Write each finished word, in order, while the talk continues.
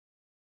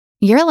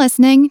You're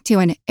listening to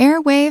an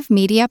Airwave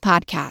Media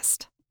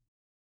Podcast.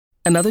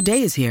 Another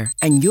day is here,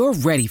 and you're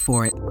ready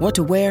for it. What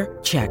to wear?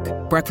 Check.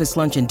 Breakfast,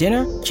 lunch, and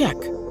dinner? Check.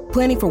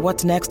 Planning for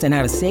what's next and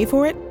how to save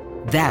for it?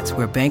 That's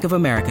where Bank of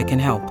America can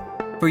help.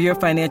 For your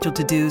financial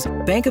to-dos,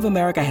 Bank of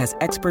America has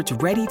experts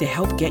ready to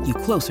help get you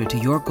closer to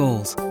your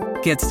goals.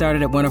 Get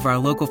started at one of our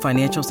local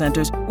financial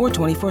centers or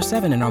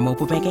 24/7 in our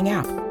mobile banking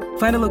app.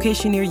 Find a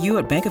location near you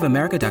at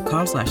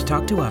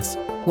bankofamerica.com/talktous.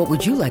 What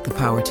would you like the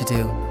power to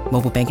do?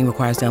 Mobile banking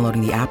requires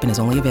downloading the app and is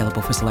only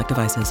available for select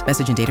devices.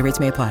 Message and data rates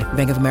may apply.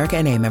 Bank of America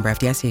N.A., member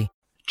FDIC.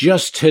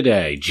 Just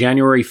today,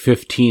 January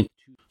 15th,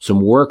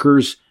 some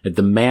workers at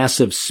the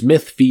massive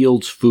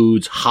Smithfield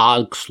Foods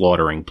hog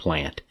slaughtering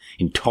plant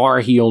in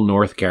Tar Heel,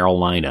 North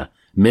Carolina,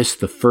 missed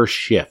the first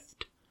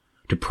shift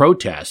to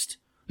protest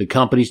the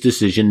company's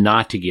decision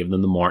not to give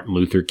them the Martin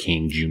Luther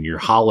King Jr.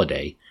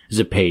 holiday as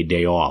a paid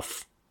day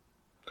off.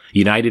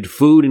 United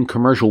Food and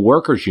Commercial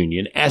Workers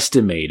Union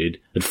estimated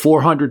that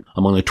 400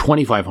 among the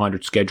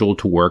 2,500 scheduled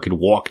to work had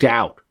walked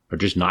out or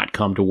just not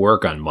come to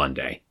work on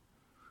Monday.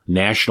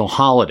 National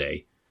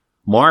holiday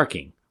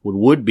marking what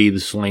would be the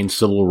slain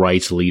civil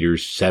rights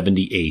leader's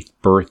 78th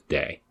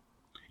birthday.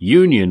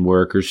 Union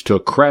workers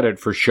took credit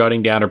for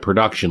shutting down a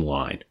production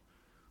line,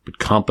 but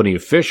company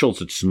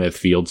officials at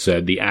Smithfield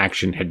said the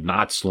action had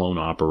not slowed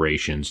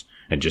operations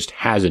and just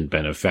hasn't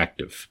been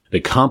effective.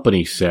 The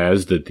company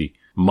says that the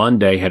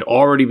Monday had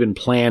already been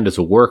planned as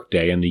a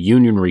workday, and the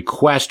union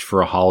request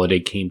for a holiday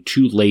came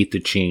too late to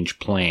change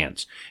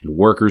plans, and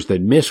workers that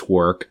miss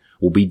work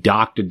will be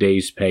docked a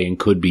day's pay and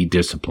could be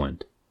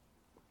disciplined.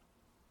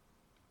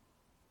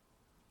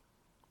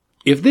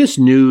 If this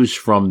news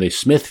from the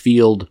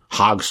Smithfield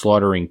hog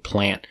slaughtering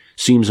plant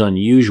seems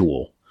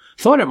unusual,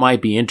 thought it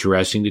might be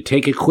interesting to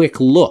take a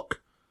quick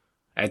look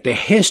at the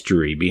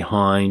history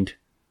behind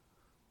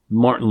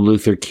Martin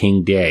Luther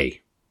King Day,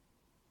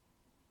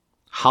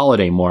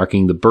 holiday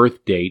marking the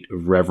birth date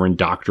of Reverend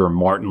Dr.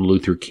 Martin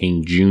Luther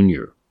King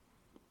Jr.,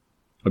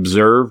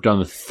 observed on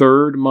the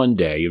third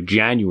Monday of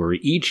January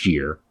each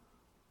year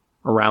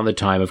around the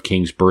time of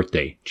King's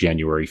birthday,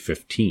 January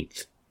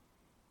 15th.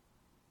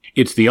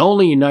 It's the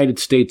only United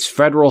States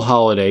federal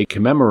holiday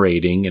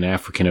commemorating an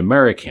African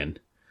American,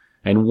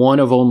 and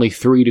one of only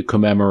 3 to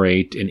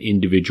commemorate an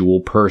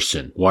individual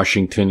person,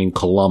 Washington and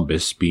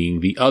Columbus being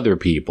the other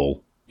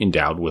people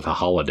endowed with a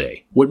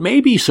holiday. What may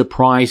be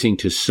surprising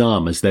to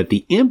some is that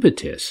the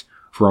impetus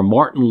for a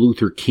Martin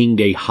Luther King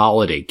Day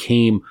holiday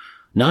came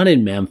not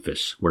in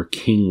Memphis, where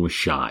King was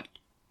shot,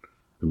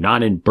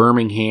 not in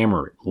Birmingham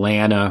or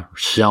Atlanta or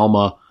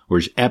Selma, where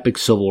his epic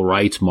civil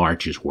rights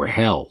marches were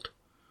held,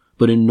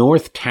 but in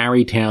North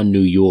Tarrytown, New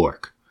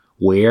York,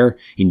 where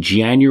in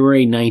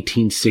January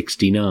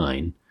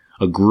 1969,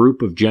 a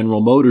group of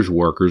General Motors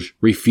workers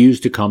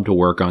refused to come to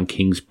work on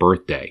King's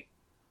birthday.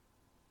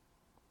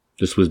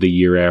 This was the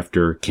year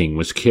after King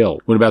was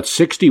killed. When about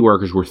 60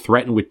 workers were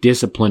threatened with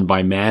discipline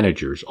by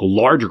managers, a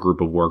larger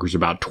group of workers,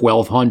 about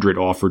 1,200,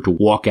 offered to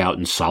walk out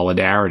in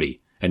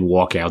solidarity, and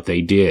walk out they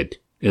did.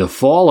 In the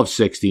fall of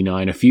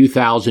 '69, a few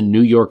thousand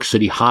New York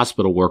City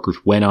hospital workers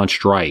went on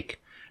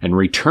strike and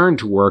returned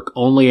to work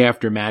only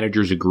after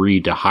managers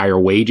agreed to higher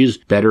wages,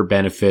 better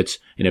benefits,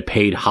 and a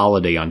paid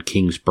holiday on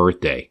King's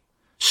birthday.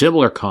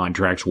 Similar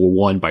contracts were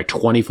won by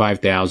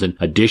 25,000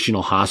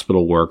 additional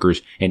hospital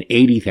workers and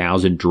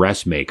 80,000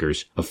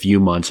 dressmakers a few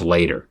months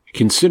later.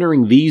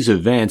 Considering these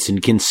events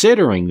and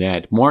considering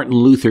that Martin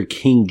Luther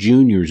King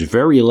Jr.'s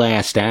very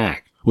last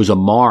act was a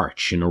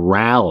march and a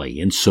rally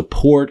in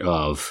support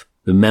of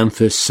the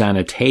Memphis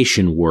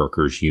Sanitation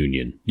Workers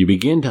Union, you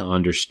begin to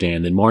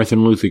understand that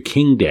Martin Luther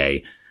King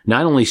Day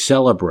not only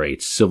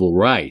celebrates civil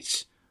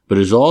rights, but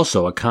is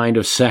also a kind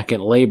of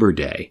second Labor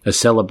Day, a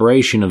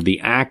celebration of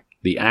the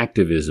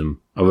activism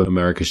of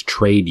America's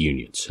trade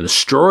unions. And the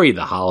story of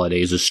the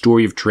holiday is a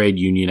story of trade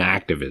union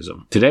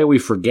activism. Today we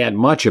forget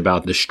much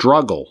about the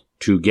struggle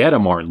to get a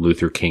Martin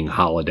Luther King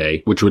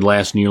holiday, which would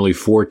last nearly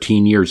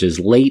 14 years. As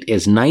late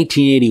as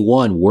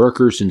 1981,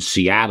 workers in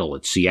Seattle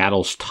at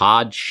Seattle's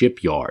Todd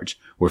shipyards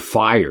were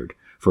fired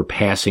for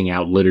passing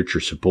out literature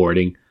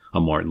supporting a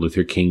Martin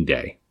Luther King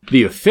Day.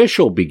 The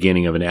official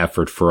beginning of an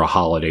effort for a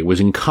holiday was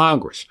in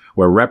Congress,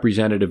 where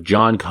Representative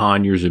John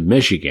Conyers of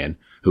Michigan,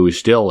 who is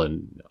still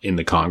in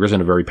the Congress and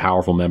a very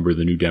powerful member of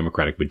the new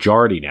Democratic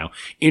majority now,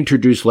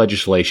 introduced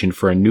legislation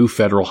for a new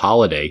federal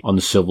holiday on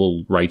the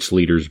civil rights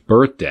leader's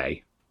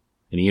birthday.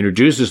 And he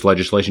introduced this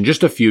legislation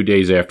just a few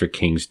days after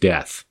King's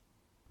death.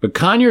 But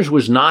Conyers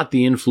was not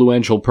the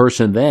influential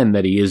person then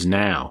that he is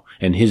now,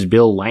 and his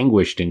bill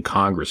languished in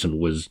Congress and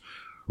was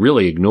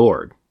really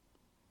ignored.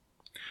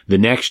 The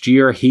next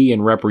year, he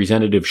and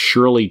Representative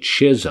Shirley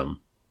Chisholm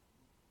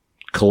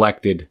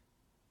collected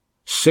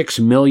 6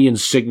 million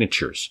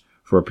signatures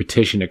for a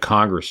petition to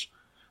Congress,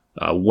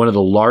 one of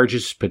the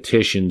largest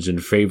petitions in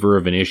favor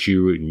of an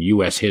issue in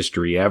U.S.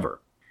 history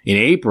ever. In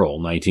April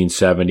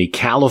 1970,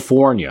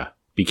 California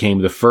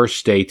became the first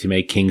state to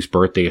make King's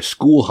birthday a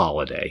school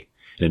holiday.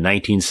 And in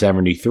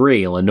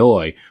 1973,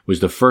 Illinois was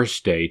the first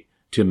state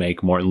to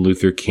make Martin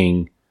Luther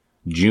King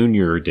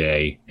Jr.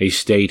 Day a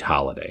state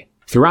holiday.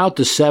 Throughout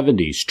the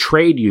 70s,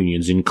 trade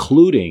unions,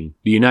 including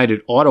the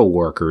United Auto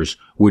Workers,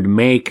 would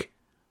make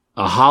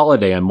a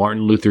holiday on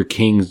Martin Luther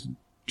King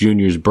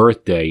Jr.'s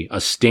birthday a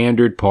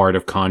standard part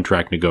of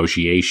contract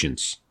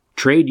negotiations.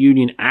 Trade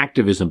union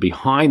activism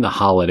behind the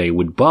holiday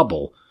would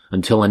bubble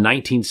until in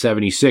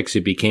 1976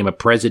 it became a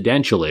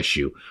presidential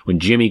issue when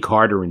Jimmy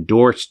Carter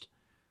endorsed.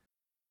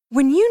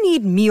 When you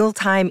need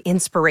mealtime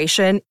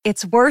inspiration,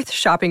 it's worth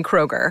shopping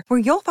Kroger, where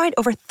you'll find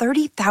over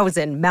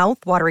 30,000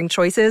 mouth-watering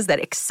choices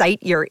that excite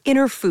your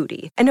inner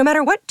foodie. And no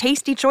matter what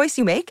tasty choice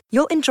you make,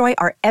 you'll enjoy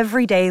our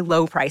everyday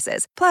low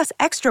prices, plus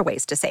extra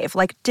ways to save,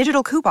 like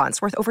digital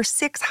coupons worth over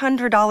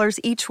 $600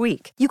 each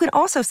week. You can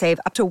also save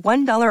up to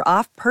 $1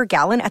 off per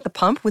gallon at the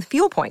pump with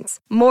fuel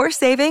points. More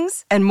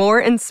savings and more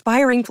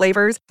inspiring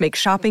flavors make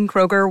shopping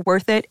Kroger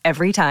worth it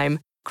every time.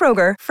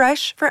 Kroger,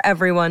 fresh for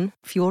everyone.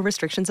 Fuel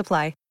restrictions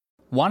apply.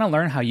 Want to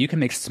learn how you can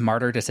make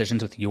smarter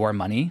decisions with your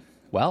money?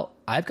 Well,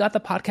 I've got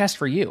the podcast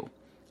for you.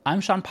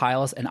 I'm Sean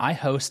Piles, and I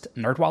host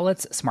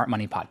NerdWallet's Smart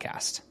Money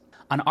Podcast.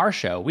 On our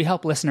show, we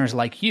help listeners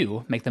like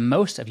you make the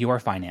most of your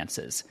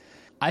finances.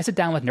 I sit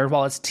down with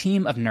NerdWallet's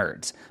team of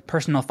nerds,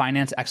 personal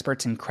finance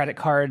experts in credit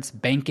cards,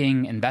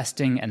 banking,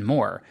 investing, and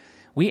more.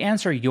 We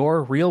answer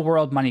your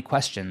real-world money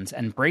questions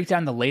and break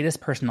down the latest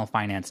personal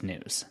finance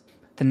news.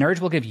 The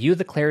nerds will give you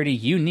the clarity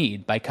you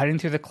need by cutting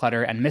through the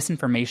clutter and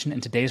misinformation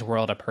in today's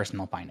world of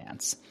personal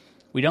finance.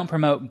 We don't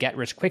promote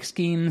get-rich-quick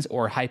schemes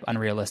or hype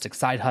unrealistic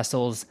side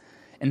hustles.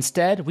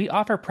 Instead, we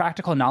offer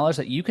practical knowledge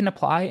that you can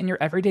apply in your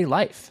everyday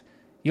life.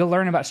 You'll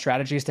learn about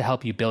strategies to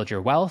help you build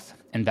your wealth,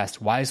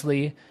 invest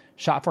wisely,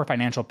 shop for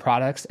financial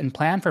products, and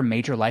plan for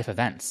major life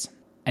events.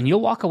 And you'll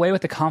walk away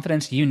with the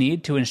confidence you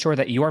need to ensure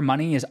that your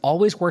money is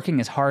always working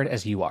as hard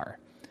as you are.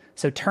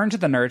 So turn to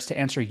the nerds to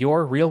answer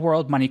your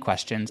real-world money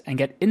questions and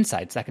get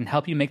insights that can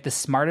help you make the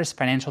smartest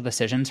financial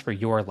decisions for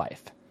your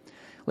life.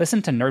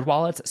 Listen to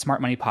NerdWallet's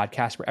Smart Money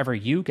Podcast wherever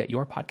you get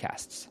your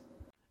podcasts.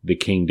 The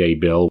King Day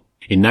Bill.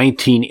 In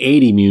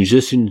 1980,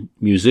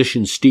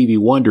 musician Stevie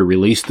Wonder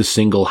released the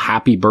single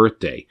Happy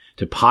Birthday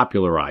to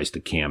popularize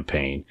the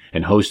campaign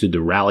and hosted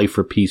the Rally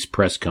for Peace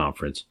press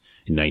conference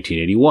in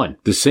 1981.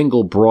 The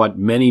single brought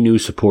many new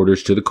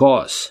supporters to the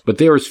cause, but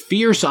there was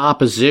fierce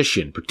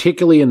opposition,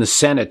 particularly in the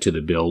Senate, to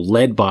the bill,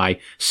 led by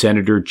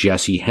Senator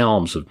Jesse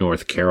Helms of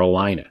North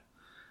Carolina.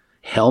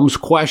 Helms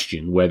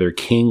questioned whether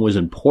King was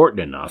important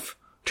enough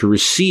to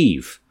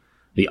receive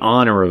the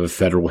honor of a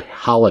federal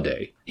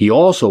holiday. He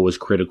also was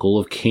critical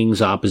of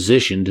King's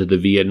opposition to the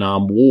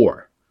Vietnam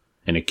War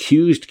and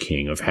accused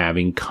King of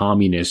having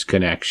communist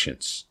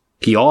connections.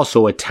 He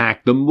also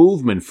attacked the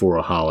movement for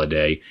a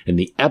holiday and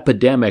the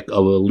epidemic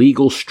of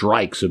illegal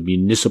strikes of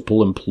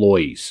municipal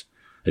employees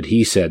that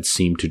he said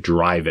seemed to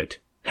drive it.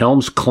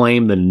 Helms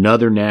claimed that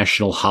another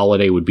national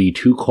holiday would be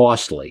too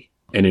costly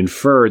and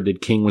inferred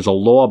that King was a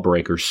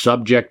lawbreaker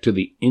subject to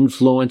the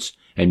influence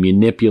and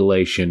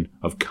manipulation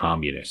of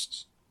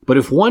communists. But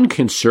if one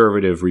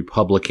conservative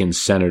Republican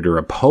senator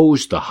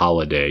opposed the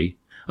holiday,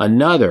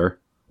 another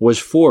was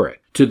for it.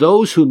 To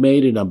those who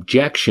made an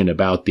objection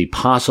about the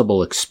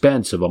possible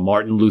expense of a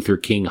Martin Luther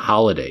King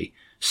holiday,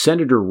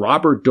 Senator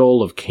Robert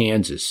Dole of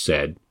Kansas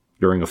said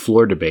during a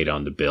floor debate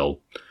on the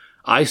bill,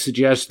 "I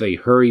suggest they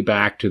hurry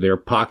back to their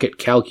pocket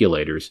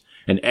calculators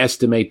and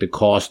estimate the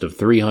cost of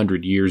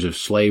 300 years of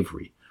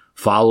slavery,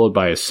 followed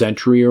by a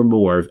century or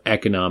more of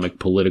economic,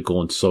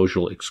 political, and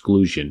social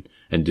exclusion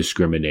and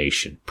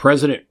discrimination."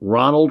 President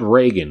Ronald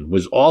Reagan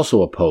was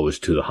also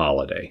opposed to the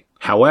holiday.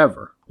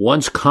 However,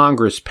 once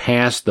Congress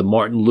passed the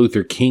Martin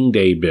Luther King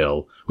Day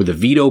bill with a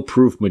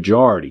veto-proof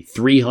majority,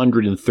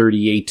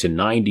 338 to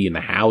 90 in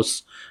the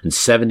House and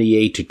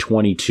 78 to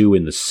 22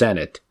 in the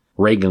Senate,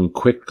 Reagan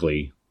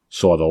quickly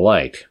saw the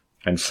light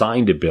and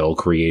signed a bill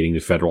creating the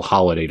federal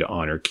holiday to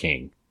honor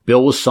King.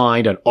 Bill was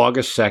signed on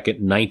August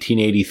 2nd,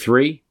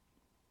 1983,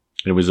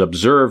 and it was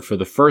observed for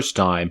the first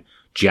time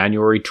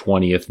January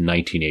 20th,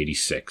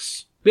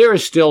 1986. There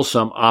is still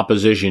some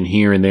opposition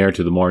here and there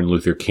to the Martin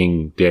Luther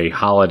King Day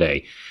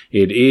holiday.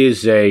 It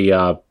is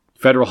a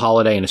federal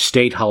holiday and a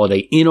state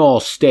holiday in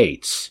all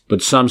states,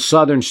 but some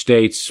southern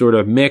states sort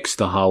of mix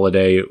the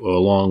holiday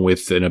along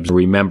with a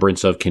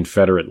remembrance of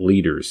Confederate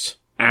leaders.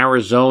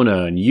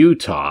 Arizona and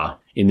Utah,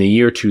 in the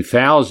year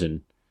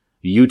 2000,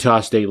 the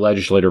Utah state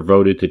legislature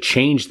voted to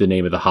change the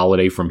name of the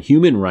holiday from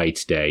Human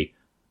Rights Day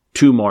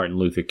to Martin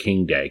Luther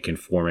King Day,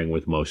 conforming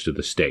with most of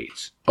the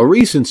states. A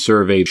recent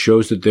survey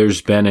shows that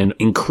there's been an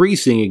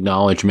increasing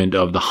acknowledgement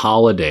of the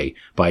holiday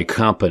by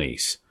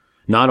companies.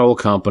 Not all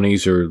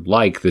companies are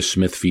like the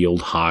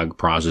Smithfield hog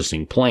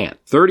processing plant.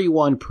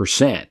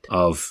 31%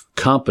 of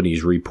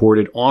companies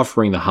reported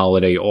offering the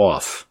holiday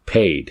off,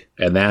 paid,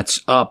 and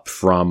that's up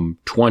from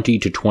 20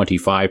 to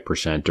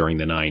 25% during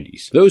the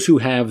 90s. Those who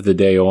have the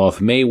day off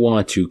may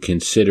want to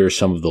consider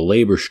some of the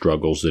labor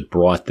struggles that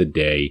brought the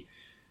day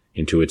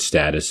into its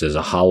status as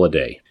a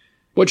holiday.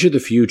 What should the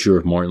future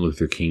of Martin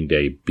Luther King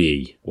Day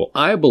be? Well,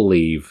 I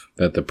believe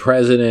that the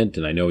president,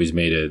 and I know he's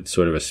made a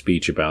sort of a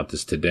speech about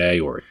this today,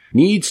 or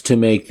needs to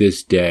make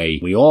this day,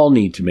 we all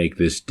need to make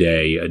this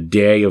day a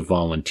day of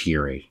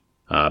volunteering,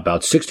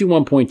 About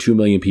 61.2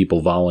 million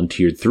people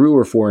volunteered through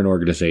or for an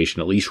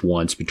organization at least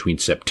once between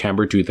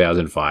September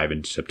 2005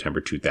 and September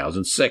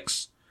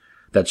 2006.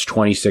 That's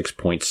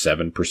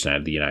 26.7%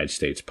 of the United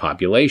States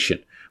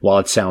population. While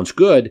it sounds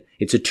good,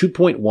 it's a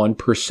 2.1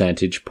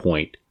 percentage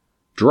point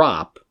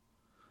drop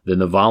than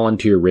the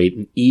volunteer rate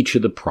in each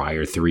of the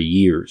prior 3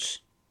 years.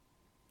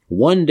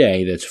 One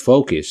day that's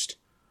focused.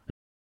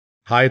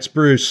 Hi, it's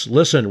Bruce.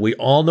 Listen, we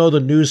all know the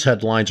news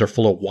headlines are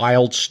full of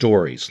wild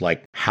stories,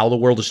 like how the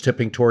world is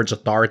tipping towards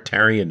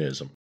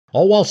authoritarianism,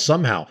 all while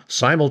somehow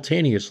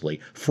simultaneously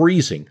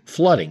freezing,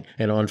 flooding,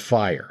 and on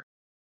fire.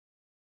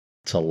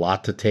 It's a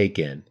lot to take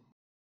in.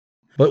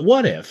 But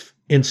what if,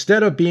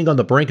 instead of being on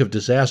the brink of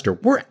disaster,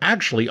 we're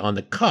actually on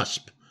the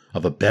cusp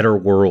of a better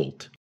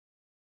world?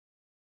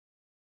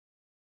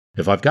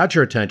 If I've got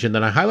your attention,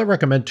 then I highly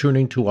recommend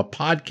tuning to a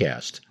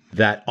podcast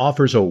that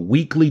offers a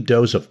weekly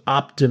dose of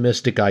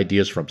optimistic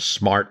ideas from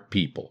smart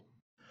people.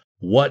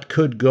 What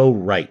Could Go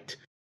Right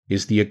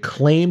is the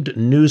acclaimed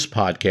news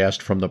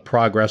podcast from the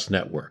Progress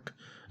Network.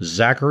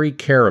 Zachary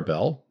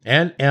Karabell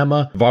and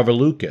Emma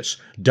Varvaloucas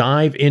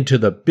dive into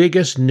the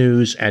biggest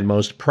news and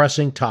most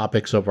pressing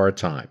topics of our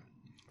time,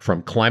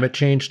 from climate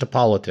change to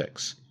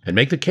politics, and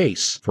make the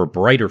case for a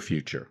brighter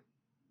future.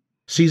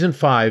 Season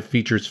 5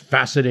 features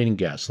fascinating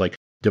guests like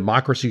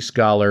democracy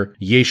scholar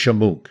Yesha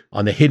Mounk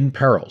on the hidden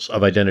perils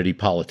of identity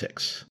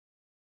politics,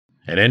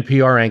 and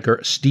NPR anchor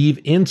Steve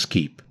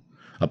Inskeep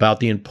about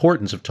the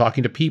importance of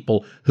talking to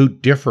people who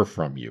differ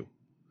from you,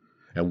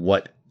 and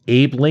what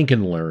Abe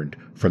Lincoln learned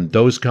from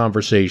those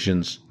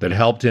conversations that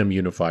helped him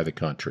unify the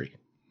country.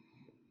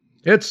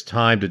 It's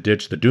time to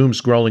ditch the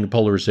doom-scrolling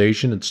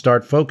polarization and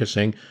start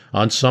focusing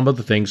on some of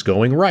the things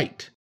going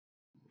right.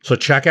 So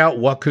check out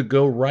What Could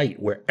Go Right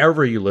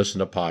wherever you listen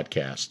to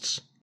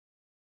podcasts.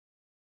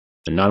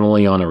 And not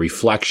only on a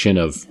reflection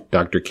of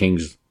Dr.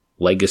 King's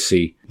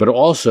legacy, but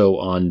also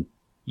on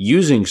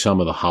using some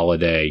of the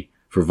holiday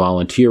for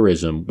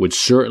volunteerism would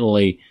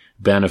certainly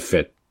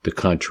benefit the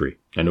country.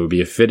 And it would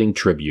be a fitting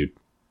tribute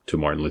to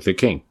Martin Luther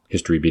King.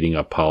 History Beating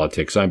Up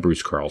Politics. I'm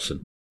Bruce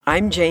Carlson.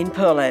 I'm Jane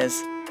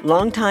Perlez,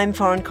 longtime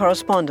foreign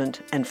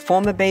correspondent and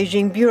former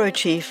Beijing bureau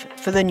chief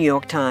for the New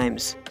York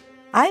Times.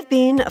 I've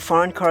been a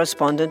foreign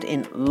correspondent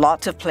in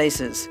lots of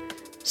places: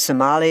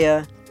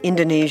 Somalia,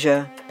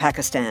 Indonesia,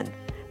 Pakistan.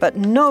 But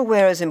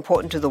nowhere as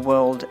important to the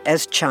world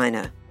as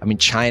China. I mean,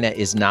 China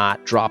is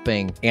not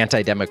dropping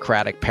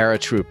anti-democratic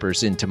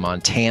paratroopers into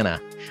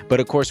Montana. But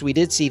of course, we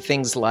did see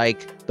things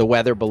like the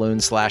weather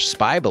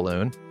balloon/spy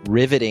balloon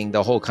riveting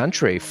the whole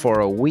country for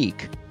a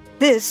week.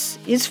 This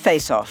is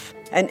Face Off,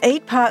 an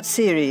 8-part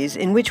series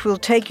in which we'll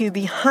take you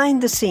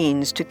behind the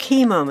scenes to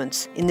key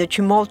moments in the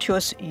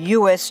tumultuous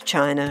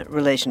U.S.-China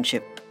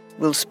relationship.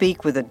 We'll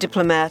speak with a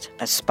diplomat,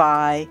 a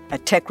spy, a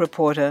tech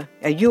reporter,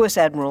 a U.S.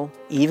 admiral,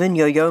 even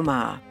Yo-Yo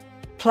Ma.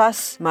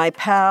 Plus, my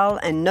pal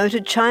and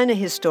noted China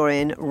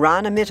historian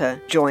Rana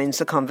Mitter joins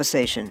the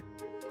conversation.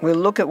 We'll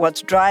look at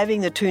what's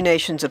driving the two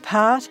nations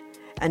apart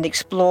and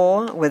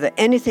explore whether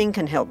anything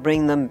can help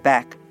bring them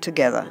back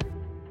together.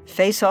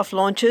 Face Off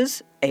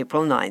launches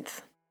April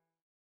 9th.